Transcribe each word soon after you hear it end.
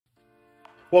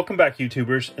Welcome back,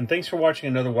 YouTubers, and thanks for watching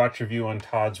another watch review on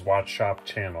Todd's Watch Shop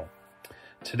channel.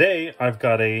 Today I've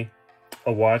got a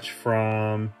watch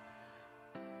from,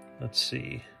 let's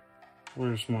see,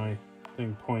 where's my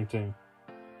thing pointing?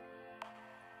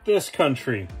 This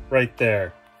country, right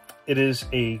there. It is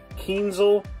a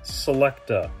Kienzle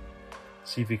Selecta.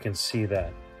 See if you can see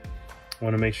that. I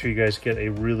want to make sure you guys get a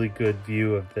really good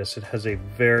view of this. It has a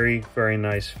very, very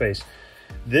nice face.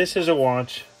 This is a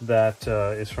watch that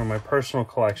is from my personal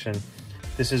collection.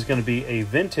 This is going to be a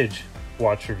vintage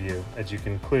watch review, as you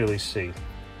can clearly see.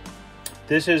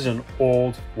 This is an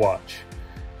old watch.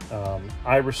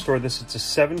 I restored this. It's a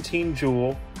 17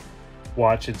 jewel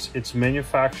watch. It's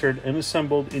manufactured and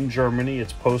assembled in Germany.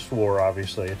 It's post-war,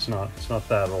 obviously. It's not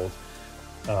that old.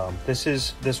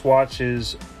 This watch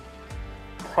is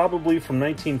probably from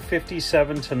 1957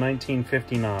 to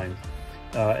 1959.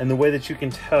 And the way that you can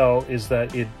tell is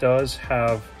that it does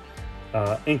have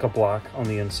Inca block on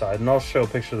the inside, and I'll show a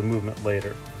picture of the movement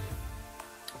later.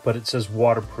 But it says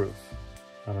waterproof.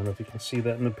 I don't know if you can see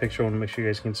that in the picture. I want to make sure you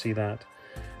guys can see that.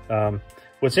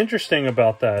 What's interesting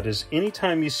about that is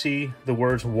anytime you see the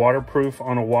words waterproof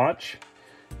on a watch,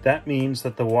 that means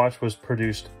that the watch was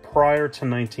produced prior to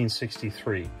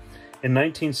 1963. In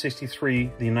 1963,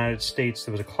 the United States,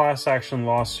 there was a class action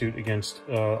lawsuit against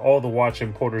all the watch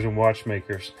importers and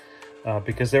watchmakers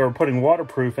because they were putting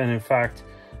waterproof, and in fact,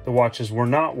 the watches were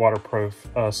not waterproof.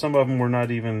 Some of them were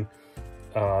not even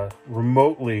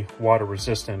remotely water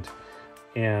resistant,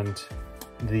 and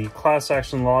the class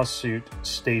action lawsuit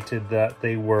stated that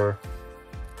they were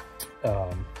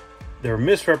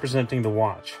misrepresenting the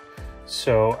watch.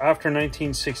 So after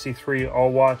 1963,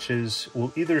 all watches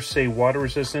will either say water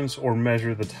resistance or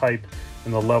measure the type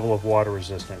and the level of water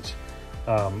resistance.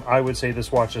 I would say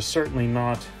this watch is certainly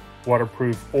not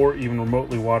waterproof or even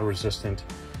remotely water resistant.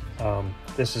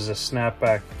 This is a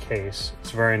snapback case.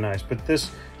 It's very nice, but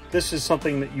this is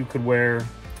something that you could wear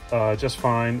just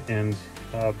fine and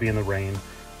be in the rain.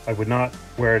 I would not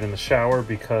wear it in the shower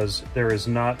because there is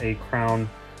not a crown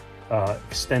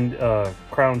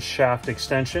shaft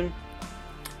extension.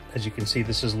 As you can see,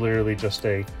 this is literally just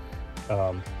a,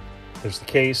 there's the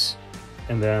case,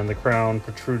 and then the crown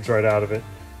protrudes right out of it.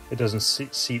 It doesn't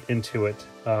seat into it.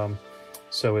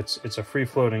 So it's a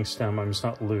free-floating stem. I mean, it's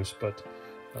not loose, but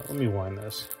let me wind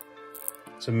this.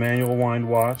 It's a manual wind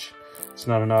watch. It's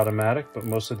not an automatic, but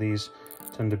most of these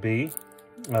tend to be.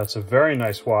 It's a very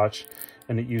nice watch,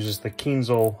 and it uses the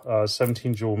Kienzle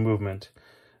 17 jewel movement.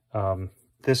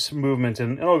 This movement,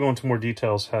 and I'll go into more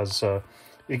details, has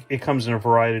it comes in a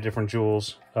variety of different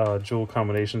jewels, jewel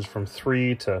combinations from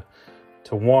 3 to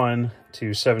 1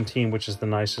 to 17, which is the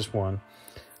nicest one.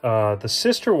 The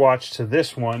sister watch to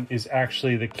this one is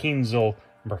actually the Kienzle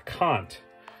Mercant,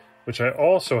 which I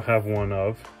also have one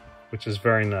of, which is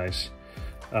very nice.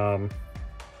 The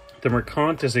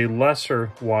Mercant is a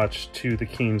lesser watch to the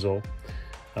Kienzle.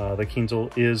 The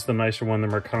Kienzle is the nicer one. The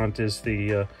Mercant is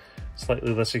the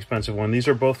slightly less expensive one. These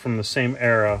are both from the same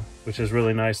era, which is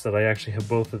really nice that I actually have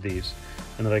both of these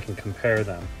and that I can compare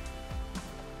them.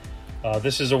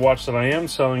 This is a watch that I am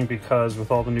selling because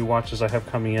with all the new watches I have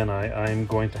coming in, I'm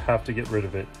going to have to get rid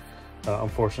of it,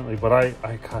 unfortunately. But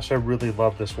gosh, I really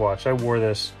love this watch. I've worn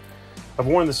this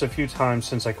a few times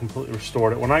since I completely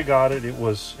restored it. When I got it, it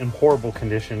was in horrible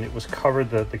condition. It was covered,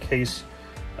 the case,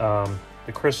 the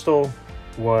crystal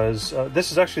was,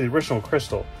 this is actually the original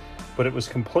crystal, but it was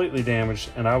completely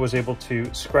damaged, and I was able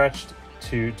to scratch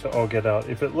to all get out.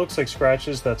 If it looks like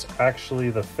scratches, that's actually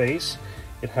the face.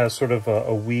 It has sort of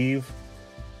a weave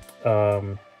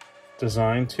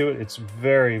design to it. It's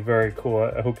very, very cool.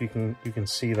 I hope you can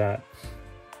see that.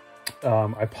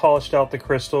 I polished out the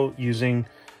crystal using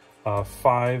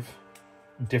 5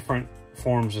 different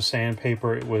forms of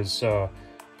sandpaper. It was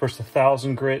first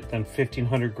 1,000 grit, then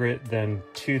 1,500 grit, then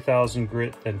 2,000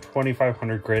 grit, then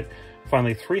 2,500 grit,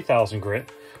 finally 3,000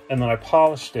 grit, and then I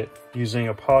polished it using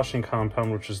a polishing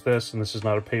compound, which is this, and this is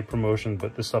not a paid promotion,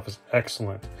 but this stuff is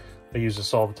excellent. I use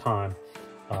this all the time,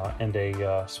 and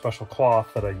a special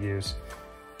cloth that I use.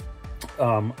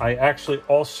 I actually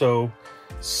also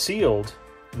sealed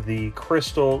the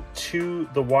crystal to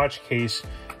the watch case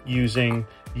using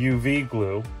UV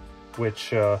glue,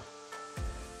 which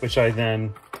I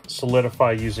then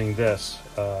solidify using this.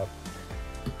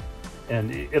 And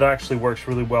it actually works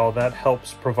really well. That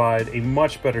helps provide a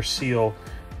much better seal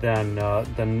than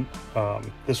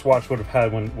this watch would have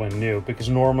had when new, because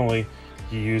normally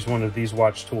you use one of these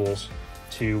watch tools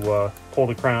to pull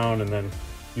the crown and then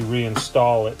you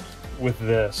reinstall it with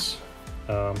this,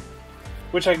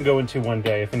 which I can go into one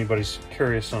day if anybody's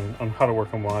curious on how to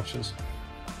work on watches.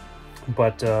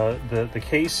 But the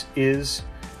case is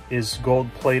is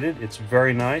gold plated. It's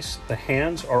very nice. The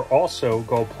hands are also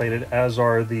gold plated, as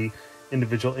are the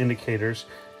individual indicators.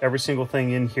 Every single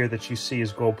thing in here that you see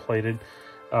is gold plated.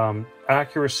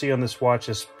 Accuracy on this watch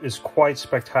is quite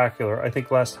spectacular. I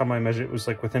think last time I measured it was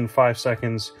like within 5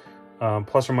 seconds,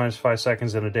 plus or minus 5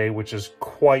 seconds in a day, which is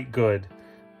quite good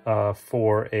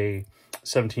for a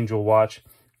 17 jewel watch.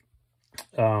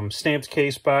 Stamped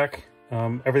case back.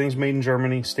 Everything's made in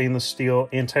Germany, stainless steel,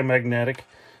 anti-magnetic,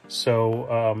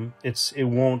 so it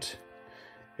won't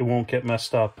get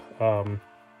messed up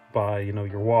by, you know,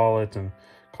 your wallet and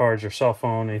cards or cell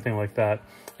phone, anything like that.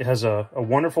 It has a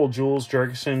wonderful Jules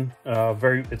Jurgensen,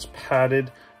 it's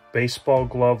padded baseball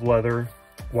glove leather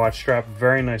watch strap,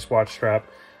 very nice watch strap.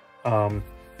 I'm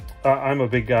a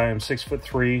big guy. I'm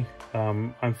 6'3".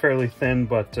 I'm fairly thin,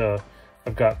 but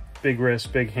I've got big wrists,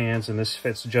 big hands, and this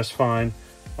fits just fine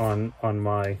on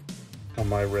my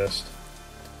wrist.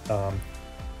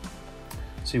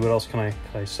 See, what else can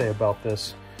I say about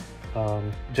this?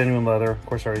 Genuine leather, of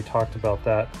course I already talked about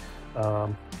that.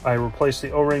 I replaced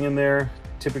the O-ring in there.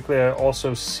 Typically I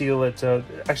also seal it.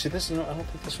 Actually, I don't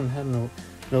think this one had no,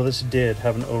 this did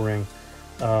have an O-ring.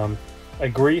 I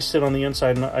greased it on the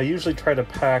inside, and I usually try to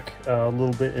pack a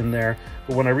little bit in there,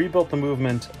 but when I rebuilt the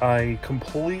movement, I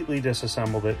completely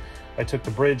disassembled it. I took the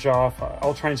bridge off.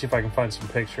 I'll try and see if I can find some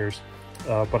pictures,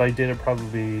 but I did it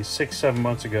probably 6-7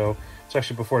 months ago. It's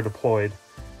actually before I deployed,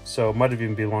 so it might have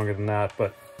even been longer than that,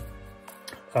 but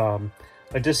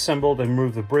I disassembled and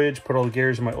removed the bridge, put all the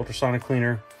gears in my ultrasonic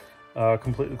cleaner,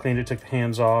 completely cleaned it, took the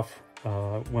hands off.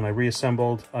 When I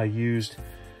reassembled, I used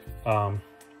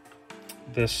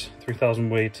this 3000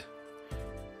 weight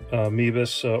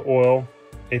Mebus oil,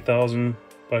 8000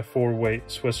 by 4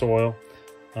 weight Swiss oil.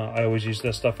 I always use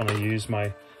this stuff, and I use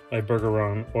my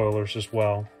Bergeron oilers as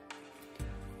well.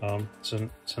 It's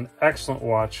an excellent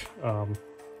watch.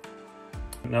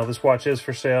 Now this watch is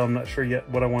for sale. I'm not sure yet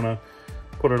what I want to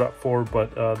put it up for,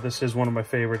 but this is one of my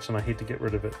favorites, and I hate to get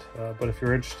rid of it. But if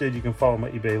you're interested, you can follow my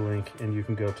eBay link and you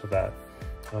can go to that.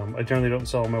 I generally don't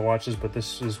sell my watches, but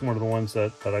this is one of the ones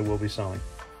that I will be selling.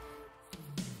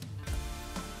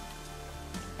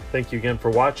 Thank you again for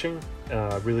watching.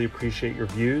 Really appreciate your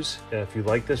views. If you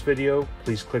like this video,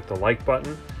 please click the like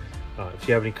button. If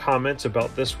you have any comments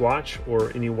about this watch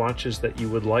or any watches that you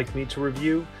would like me to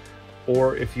review,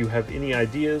 or if you have any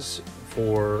ideas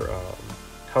for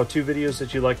how-to videos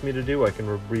that you'd like me to do, I can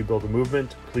rebuild a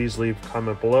movement, please leave a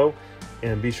comment below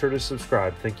and be sure to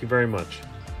subscribe. Thank you very much.